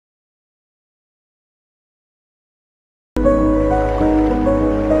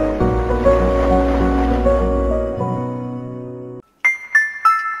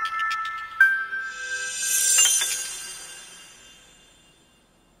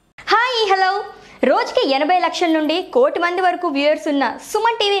రోజుకి 80 లక్షల నుండి కోటి మంది వరకు వ్యూయర్స్ ఉన్న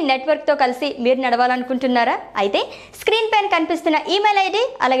సుమన్ టీవీ నెట్వర్క్తో కలిసి మీరు నడవాలనుకుంటున్నారా? అయితే స్క్రీన్ పైన కనిపిస్తున్న ఈమెయిల్ ఐడి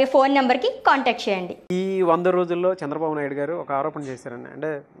అలాగే ఫోన్ నెంబర్కి కాంటాక్ట్ చేయండి. ఈ 100 రోజుల్లో చంద్రబాబు నాయుడు గారు ఒక ఆరోపణ చేశారండి. అంటే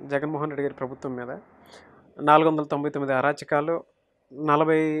జగన్మోహన్ రెడ్డి గారి ప్రభుత్వం మీద 499 అరాచకాలు,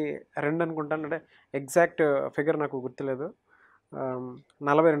 42 అనుకుంటాను, అంటే ఎగ్జాక్ట్ ఫిగర్ నాకు గుర్తులేదు,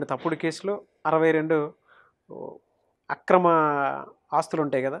 42 తప్పుడు కేసులు, 62 అక్రమ ఆస్తులు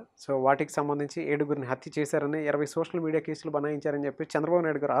ఉంటాయి కదా, సో వాటికి సంబంధించి 7గురిని హత్య చేశారని 20 సోషల్ మీడియా కేసులు బనాయించారని చెప్పి చంద్రబాబు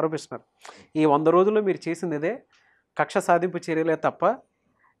నాయుడు గారు ఆరోపిస్తున్నారు. ఈ 100 రోజుల్లో మీరు చేసింది ఇదే, కక్ష సాధింపు చర్యలే తప్ప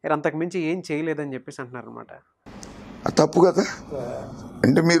మీరు అంతకు మించి ఏం చేయలేదని చెప్పేసి అంటున్నారు అనమాట. తప్పు కదా.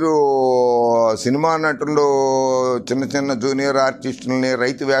 అంటే మీరు సినిమా నటులు చిన్న చిన్న జూనియర్ ఆర్టిస్టులని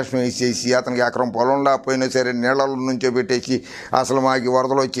రైతు వేషం వేసేసి అతనికి ఎకరం పొలం లేకపోయినా సరే నీళ్ళలో నుంచో పెట్టేసి అసలు మాకు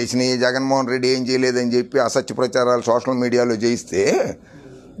వరదలు వచ్చేసినాయి, జగన్మోహన్ రెడ్డి ఏం చేయలేదని చెప్పి అసత్య ప్రచారాలు సోషల్ మీడియాలో చేయిస్తే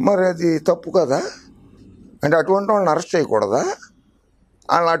మరి అది తప్పు కదా. అంటే అటువంటి వాళ్ళని అరెస్ట్ చేయకూడదా?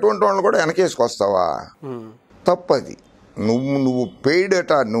 వాళ్ళని అటువంటి వాళ్ళని కూడా వెనకేసుకొస్తావా? తప్పు అది. నువ్వు పెయిడ్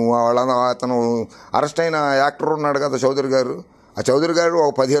అట. నువ్వు అతను అరెస్ట్ అయిన యాక్టర్ ఉన్నాడు కదా చౌదరి గారు, ఆ చౌదరి గారు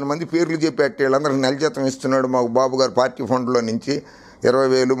ఒక 15 మంది పేర్లు చెప్పి వీళ్ళందరికీ నెల జీతం ఇస్తున్నాడు, మాకు బాబు గారు పార్టీ ఫండ్లో నుంచి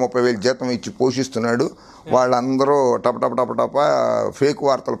 20,000 30,000 జీతం ఇచ్చి పోషిస్తున్నాడు, వాళ్ళందరూ టప ఫేక్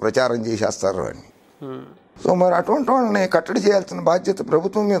వార్తలు ప్రచారం చేసేస్తారు అని. సో మరి అటువంటి వాళ్ళని కట్టడి చేయాల్సిన బాధ్యత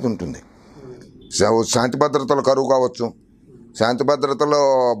ప్రభుత్వం మీద ఉంటుంది. శాంతి భద్రతలు కరువు కావచ్చు, శాంతి భద్రతలో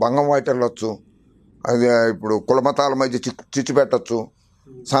భంగం వాటిల్లొచ్చు, అది ఇప్పుడు కులమతాల మధ్య చిచ్చు పెట్టచ్చు,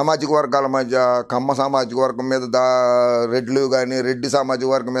 సామాజిక వర్గాల మధ్య కమ్మ సామాజిక వర్గం మీద రెడ్లు కానీ, రెడ్డి సామాజిక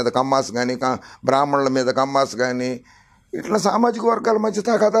వర్గం మీద కమ్మాస్ కానీ, బ్రాహ్మణుల మీద కమ్మాస్ కానీ, ఇట్లా సామాజిక వర్గాల మధ్య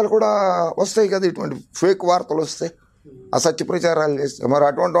తగాదాలు కూడా వస్తాయి కదా. ఇటువంటి ఫేక్ వార్తలు వస్తాయి, అసత్య ప్రచారాలు చేస్తే మరి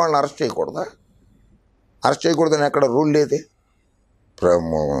అటువంటి వాళ్ళని అరెస్ట్ చేయకూడదా? అరెస్ట్ చేయకూడదని ఎక్కడ రూల్ లేదే.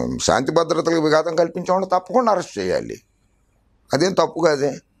 శాంతి భద్రతలకు విఘాతం కల్పించే వాళ్ళని తప్పకుండా అరెస్ట్ చేయాలి, అదేం తప్పు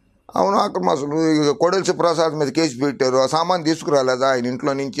కాదే. అవును, అక్కడ అసలు కోడెల ప్రసాద్ మీద కేసు పెట్టారు, ఆ సామాన్ తీసుకురాలేదా ఆయన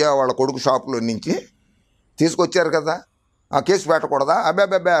ఇంట్లో నుంచి, వాళ్ళ కొడుకు షాపులో నుంచి తీసుకొచ్చారు కదా, ఆ కేసు పెట్టకూడదా?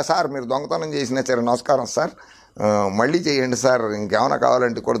 అబ్బాబ్బాబ్బా సార్ మీరు దొంగతనం చేసినా సరే నమస్కారం సార్, మళ్ళీ చేయండి సార్, ఇంకేమైనా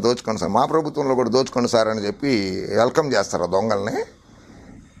కావాలంటే కూడా దోచుకోండి సార్, మా ప్రభుత్వంలో కూడా దోచుకోండి సార్ అని చెప్పి వెల్కమ్ చేస్తారు ఆ దొంగల్ని?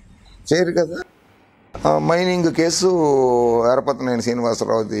 చేయరు కదా. మైనింగ్ కేసు ఎరపతినేని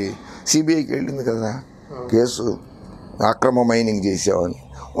శ్రీనివాసరావుది సిబిఐకి వెళ్ళింది కదా కేసు, అక్రమ మైనింగ్ చేసామని.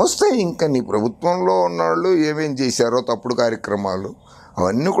 వస్తాయి ఇంకా నీ ప్రభుత్వంలో ఉన్నవాళ్ళు ఏమేం చేశారో తప్పుడు కార్యక్రమాలు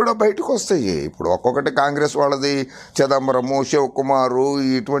అవన్నీ కూడా బయటకు వస్తాయి. ఇప్పుడు ఒక్కొక్కటి కాంగ్రెస్ వాళ్ళది చిదంబరము, శివకుమారు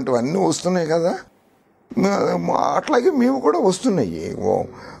ఇటువంటివన్నీ వస్తున్నాయి కదా, అట్లాగే మేము కూడా వస్తున్నాయి.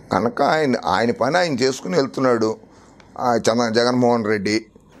 కనుక ఆయన పని ఆయన చేసుకుని వెళ్తున్నాడు జగన్మోహన్ రెడ్డి.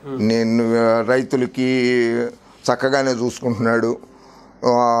 నేను రైతులకి చక్కగానే చూసుకుంటున్నాడు.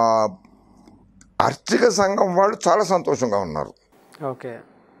 ఆర్థిక సంఘం వాళ్ళు చాలా సంతోషంగా ఉన్నారు. ఓకే.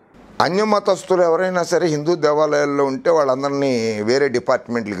 అన్యమతస్తులు ఎవరైనా సరే హిందూ దేవాలయాల్లో ఉంటే వాళ్ళందరినీ వేరే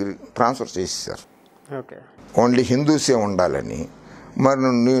డిపార్ట్మెంట్లకి ట్రాన్స్ఫర్ చేసేసారు. ఓకే. ఓన్లీ హిందూసే ఉండాలని. మరి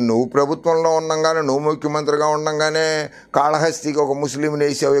నువ్వు ప్రభుత్వంలో ఉండగానే, నువ్వు ముఖ్యమంత్రిగా ఉండగానే కాళహస్తికి ఒక ముస్లింని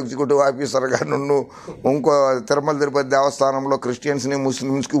వేసావు ఎగ్జిక్యూటివ్ ఆఫీసర్గా, ఇంకో తిరుమల తిరుపతి దేవస్థానంలో క్రిస్టియన్స్ని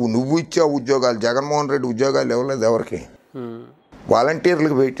ముస్లిమ్స్కి నువ్వు ఇచ్చావు ఉద్యోగాలు. జగన్మోహన్ రెడ్డి ఉద్యోగాలు ఇవ్వలేదు ఎవరికి,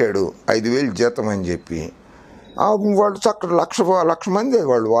 వాలంటీర్లకు పెట్టాడు 5,000 జీతం అని చెప్పి. వాళ్ళు చక్కగా లక్ష మంది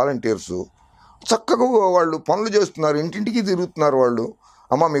వాళ్ళు వాలంటీర్సు చక్కగా వాళ్ళు పనులు చేస్తున్నారు, ఇంటింటికి తిరుగుతున్నారు వాళ్ళు.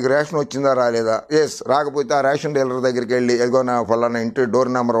 అమ్మ మీకు రేషన్ వచ్చిందా రాలేదా, ఎస్ రాకపోతే ఆ రేషన్ డీలర్ దగ్గరికి వెళ్ళి ఎదుగో నా ఫలానా ఇంటి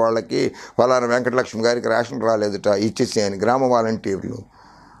డోర్ నెంబర్ వాళ్ళకి ఫలానా వెంకటలక్ష్మి గారికి రేషన్ రాలేదుట ఇచ్చేసి అని గ్రామ వాలంటీర్లు.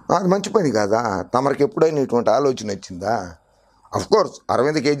 అది మంచి పని కాదా? తమరికి ఎప్పుడైనా ఇటువంటి ఆలోచన వచ్చిందా? అఫ్కోర్స్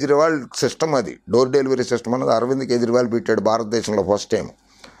అరవింద్ కేజ్రీవాల్ సిస్టమ్, అది డోర్ డెలివరీ సిస్టమ్ అన్నది అరవింద్ కేజ్రీవాల్ పెట్టాడు భారతదేశంలో ఫస్ట్ టైం.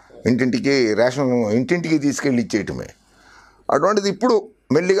 ఇంటింటికి రేషన్ ఇంటింటికి తీసుకెళ్ళి ఇచ్చేయటమే. అటువంటిది ఇప్పుడు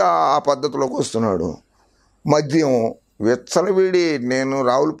మెల్లిగా ఆ పద్ధతిలోకి వస్తున్నాడు. మద్యం విచ్చలవిడి. నేను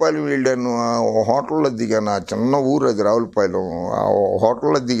రావులపాలెం వెళ్ళాను, హోటల్లో దిగాను, ఆ చిన్న ఊరు అది రావులపాలెం, ఆ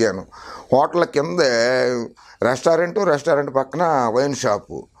హోటల్లో దిగాను. హోటల్ కిందే రెస్టారెంట్ పక్కన వైన్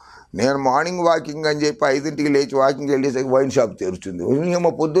షాపు. నేను మార్నింగ్ వాకింగ్ అని చెప్పి 5ంటికి లేచి వాకింగ్ వెళ్ళేసరికి వైన్ షాప్ తెరుచుంది. ఏమో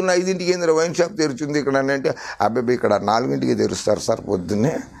పొద్దున్న 5ంటికి ఏంది వైన్ షాప్ తెరుచుంది ఇక్కడ అంటే, అబ్బాయి ఇక్కడ 4ంటికి తెరుస్తారు సార్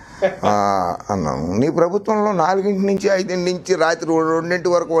పొద్దున్నే అన్నాను. నీ ప్రభుత్వంలో 4 నుంచి 5 నుంచి రాత్రి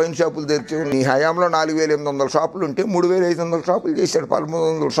 2 వరకు వైన్ షాపులు తెరిచి, నీ హయాంలో 4,800 షాపులు ఉంటే 3,500 షాపులు చేశాడు,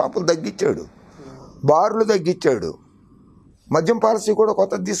 1,300 షాపులు తగ్గించాడు, బార్లు తగ్గించాడు, మద్యం పాలసీ కూడా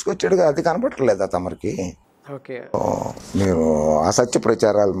కొత్తది తీసుకొచ్చాడు కదా, అది కనపట్టలేదా తమరికి? ఓకే. మీరు అసత్య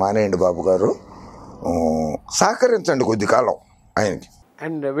ప్రచారాలు మానేయండి బాబు గారు, సహకరించండి కొద్ది కాలం ఆయనకి.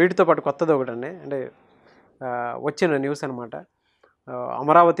 అండ్ వీటితో పాటు కొత్తది ఒకటండి, అంటే వచ్చిన న్యూస్ అనమాట,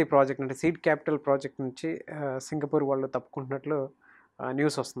 అమరావతి ప్రాజెక్ట్ అంటే సీడ్ క్యాపిటల్ ప్రాజెక్ట్ నుంచి సింగపూర్ వాళ్ళు తప్పుకుంటున్నట్లు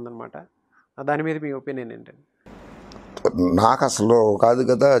న్యూస్ వస్తుందన్నమాట. దాని మీద మీ ఒపీనియన్ ఏంటండి? నాకు అసలు కాదు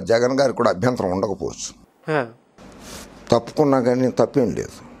కదా, జగన్ గారికి కూడా అభ్యంతరం ఉండకపోవచ్చు. తప్పుకున్నా కానీ తప్పేం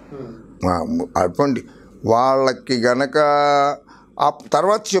లేదు. అటువంటి వాళ్ళకి గనక ఆ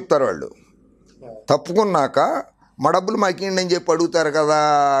తర్వాత చెప్తారు వాళ్ళు. తప్పుకున్నాక మా డబ్బులు మాకేంటి అని చెప్పి అడుగుతారు కదా.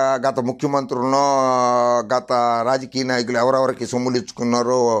 గత ముఖ్యమంత్రులను, గత రాజకీయ నాయకులు ఎవరెవరికి సొమ్ములు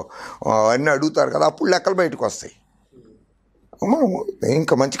ఇచ్చుకున్నారో అన్నీ అడుగుతారు కదా. అప్పుడు లెక్కలు బయటకు వస్తాయి.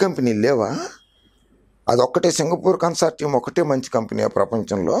 ఇంకా మంచి కంపెనీలు లేవా? అదొక్కటే సింగపూర్ కన్సార్టియం ఒకటే మంచి కంపెనీ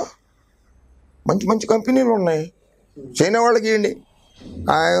ప్రపంచంలో. మంచి మంచి కంపెనీలు ఉన్నాయి. చైనా వాళ్ళకి ఇవ్వండి,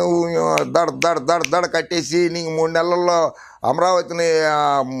 దడ దడ దడ దడ కట్టేసి నీకు 3 నెలల్లో అమరావతిని,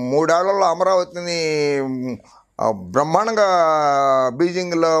 3 ఏళ్లలో అమరావతిని బ్రహ్మాండంగా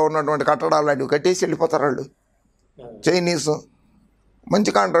బీజింగ్లో ఉన్నటువంటి కట్టడాలు లాంటివి కట్టేసి వెళ్ళిపోతారు వాళ్ళు. చైనీస్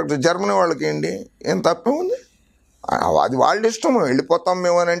మంచి కాంట్రాక్ట్. జర్మనీ వాళ్ళకి ఏంటి, ఏం తప్పే ఉంది? అది వాళ్ళ ఇష్టం. వెళ్ళిపోతాం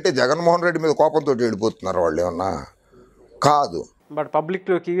మేము అని అంటే జగన్మోహన్ రెడ్డి మీద కోపంతో వెళ్ళిపోతున్నారు వాళ్ళు ఏమన్నా? కాదు. బట్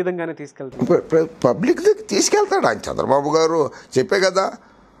పబ్లిక్లోకి ఈ విధంగానే తీసుకెళ్తారు. పబ్లిక్ దగ్గర తీసుకెళ్తాడు ఆయన. చంద్రబాబు గారు చెప్పే కదా,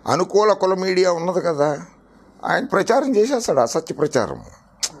 అనుకూల కుల మీడియా ఉన్నది కదా, ఆయన ప్రచారం చేసేస్తాడు, అసత్య ప్రచారం.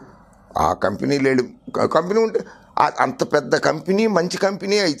 ఆ కంపెనీలు వెళ్ళి కంపెనీ ఉంటే అంత పెద్ద కంపెనీ, మంచి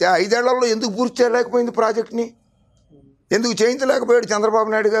కంపెనీ అయితే 5 ఏళ్లలో ఎందుకు పూర్తి చేయలేకపోయింది ప్రాజెక్ట్ని? ఎందుకు చేయించలేకపోయాడు చంద్రబాబు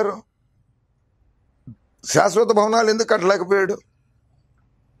నాయుడు గారు? శాశ్వత భవనాలు ఎందుకు కట్టలేకపోయాడు?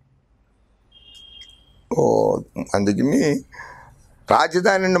 అందుకని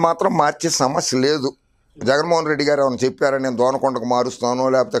రాజధానిని మాత్రం మార్చే సమస్య లేదు. జగన్మోహన్ రెడ్డి గారు ఏమైనా చెప్పారని నేను దోనకొండకు మారుస్తాను,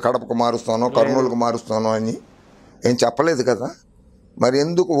 లేకపోతే కడపకు మారుస్తాను, కర్నూలుకు మారుస్తాను అని ఏం చెప్పలేదు కదా. మరి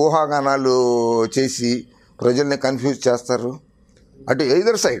ఎందుకు ఊహాగానాలు చేసి ప్రజల్ని కన్ఫ్యూజ్ చేస్తారు? అటు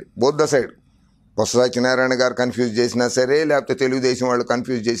either side, both the side. Botsa Satyanarayana గారు కన్ఫ్యూజ్ చేసినా సరే, లేకపోతే తెలుగుదేశం వాళ్ళు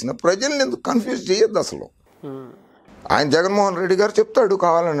కన్ఫ్యూజ్ చేసినా ప్రజల్ని ఎందుకు కన్ఫ్యూజ్ చేయొద్దు అసలు. ఆయన జగన్మోహన్ రెడ్డి గారు చెప్తాడు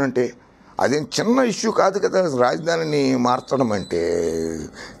కావాలని. అంటే అదేం చిన్న ఇష్యూ కాదు కదా. రాజధానిని మార్చడం అంటే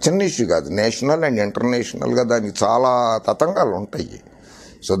చిన్న ఇష్యూ కాదు. నేషనల్ అండ్ ఇంటర్నేషనల్గా దానికి చాలా తతంగాలు ఉంటాయి.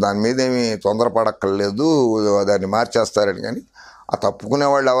 సో దాని మీద ఏమీ తొందరపడక్కర్లేదు, దాన్ని మార్చేస్తారని. కానీ ఆ తప్పుకునే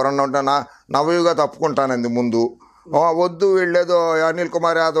వాళ్ళు ఎవరన్నా ఉంటే నవయుగా తప్పుకుంటానంది ముందు. వద్దు వీళ్ళేదో అనిల్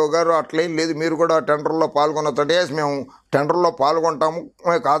కుమార్ యాదవ్ గారు అట్లేం లేదు, మీరు కూడా టెండర్లో పాల్గొన్న మేము టెండర్లో పాల్గొంటాము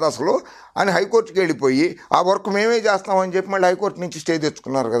కాదు అసలు అని హైకోర్టుకి వెళ్ళిపోయి ఆ వర్క్ మేమే చేస్తామని చెప్పి మళ్ళీ హైకోర్టు నుంచి స్టే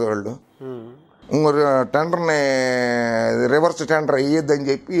తెచ్చుకున్నారు కదా వాళ్ళు. టెండర్ని రివర్స్ టెండర్ అయ్యేద్దని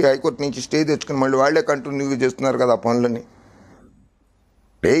చెప్పి హైకోర్టు నుంచి స్టే తెచ్చుకుని మళ్ళీ వాళ్ళే కంటిన్యూగా చేస్తున్నారు కదా ఆ పనులని.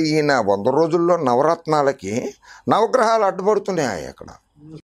 ఈయన 100 రోజుల్లో నవరత్నాలకి నవగ్రహాలు అడ్డుపడుతున్నాయి అక్కడ.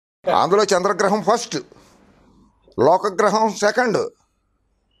 అందులో చంద్రగ్రహం ఫస్ట్, లోకగ్రహం సెకండ్,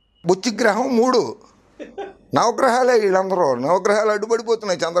 బుచ్చిగ్రహం 3. నవగ్రహాలే వీళ్ళందరూ. నవగ్రహాలు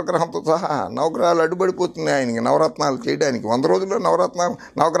అడ్డుపడిపోతున్నాయి, చంద్రగ్రహంతో సహా నవగ్రహాలు అడ్డుపడిపోతున్నాయి ఆయనకి నవరత్నాలు చేయడానికి. 100 రోజుల్లో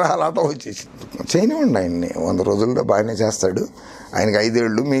నవగ్రహాలు ఆటో వచ్చేసి చేయనివ్వండి ఆయన్ని. 100 రోజుల్లో బాగానే చేస్తాడు. ఆయనకి 5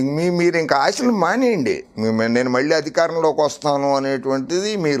 ఏళ్ళు. మీరు ఇంకా ఆశలు మానేయండి. నేను మళ్ళీ అధికారంలోకి వస్తాను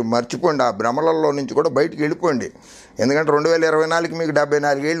అనేటువంటిది మీరు మర్చిపోండి. ఆ భ్రమలలో నుంచి కూడా బయటికి వెళ్ళిపోండి. ఎందుకంటే 2024కి మీకు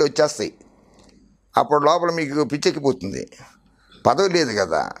 74 ఏళ్ళు వచ్చేస్తాయి. అప్పుడు లోపల మీకు పిచ్చెక్కిపోతుంది. పదవి లేదు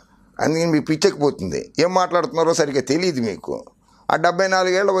కదా, అందుకని మీకు పిచ్చెక్కిపోతుంది. ఏం మాట్లాడుతున్నారో సరిగ్గా తెలియదు మీకు. ఆ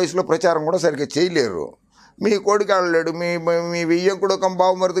 74 ఏళ్ల వయసులో ప్రచారం కూడా సరిగ్గా చేయలేరు. మీ కొడుకు వెళ్ళలేడు. మీ వియ్యంకుడు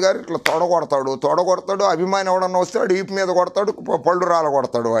బాబుమరిది గారు ఇట్లా తొడగొడతాడు. అభిమాని ఎవడన్నా వస్తాడు, వీపు మీద కొడతాడు, పళ్ళు రాల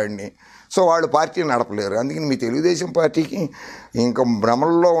కొడతాడు వాడిని. సో వాళ్ళు పార్టీ నడపలేరు. అందుకని మీ తెలుగుదేశం పార్టీకి ఇంకా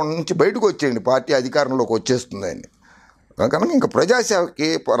భ్రమల్లో నుంచి బయటకు వచ్చేయండి. పార్టీ అధికారంలోకి వచ్చేస్తుందని. కనుక ఇంకా ప్రజాసేవకి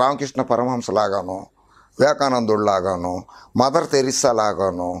రామకృష్ణ పరమహంసలాగాను, వివేకానందుడిలాగాను, మదర్ తెరిస్సా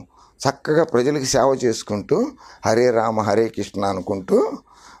లాగాను చక్కగా ప్రజలకి సేవ చేసుకుంటూ హరే రామ హరే కృష్ణ అనుకుంటూ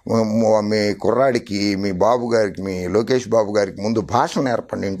మీ కుర్రాడికి, మీ బాబు గారికి, మీ లోకేష్ బాబు గారికి ముందు భాష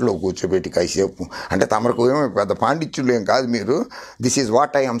నేర్పండి. ఇంట్లో కూర్చోబెట్టి కాసేపు. అంటే తమకు ఏమో పెద్ద పాండిత్యులు ఏం కాదు మీరు. This is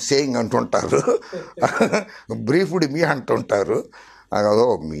what I am saying అంటుంటారు. బ్రీఫ్డ్ మీ అంటుంటారు. అదో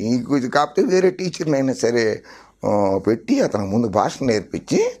మీకు ఇది కాకపోతే వేరే టీచర్నైనా సరే పెట్టి అతనికి ముందు భాష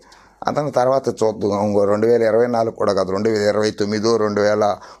నేర్పించి అతని తర్వాత చూద్దాం. 2024 కూడా కాదు, 2029,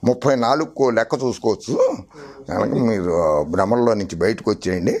 2034 లెక్క చూసుకోవచ్చు. కనుక మీరు భ్రమల్లో నుంచి బయటకు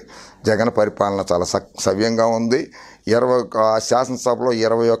వచ్చేయండి. జగన్ పరిపాలన చాలా సవ్యంగా ఉంది. 21 శాసనసభలో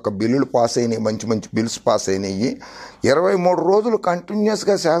 21 బిల్లులు పాస్ అయినాయి, మంచి మంచి బిల్స్ పాస్ అయినాయి. 23 రోజులు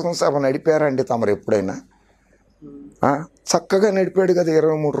కంటిన్యూస్గా శాసనసభ నడిపారండి తమరు ఎప్పుడైనా? చక్కగా నడిపాడు కదా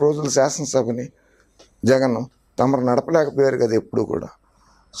 23 రోజులు శాసనసభని జగన్. తమరు నడపలేకపోయారు కదా ఎప్పుడు కూడా.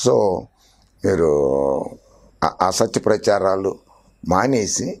 సో మీరు అసత్య ప్రచారాలు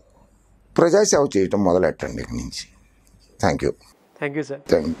మానేసి ప్రజాసేవ చేయటం మొదలెట్టండి ఇక్కడి నుంచి. Thank you. Thank you sir.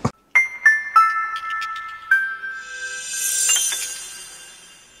 Thank you.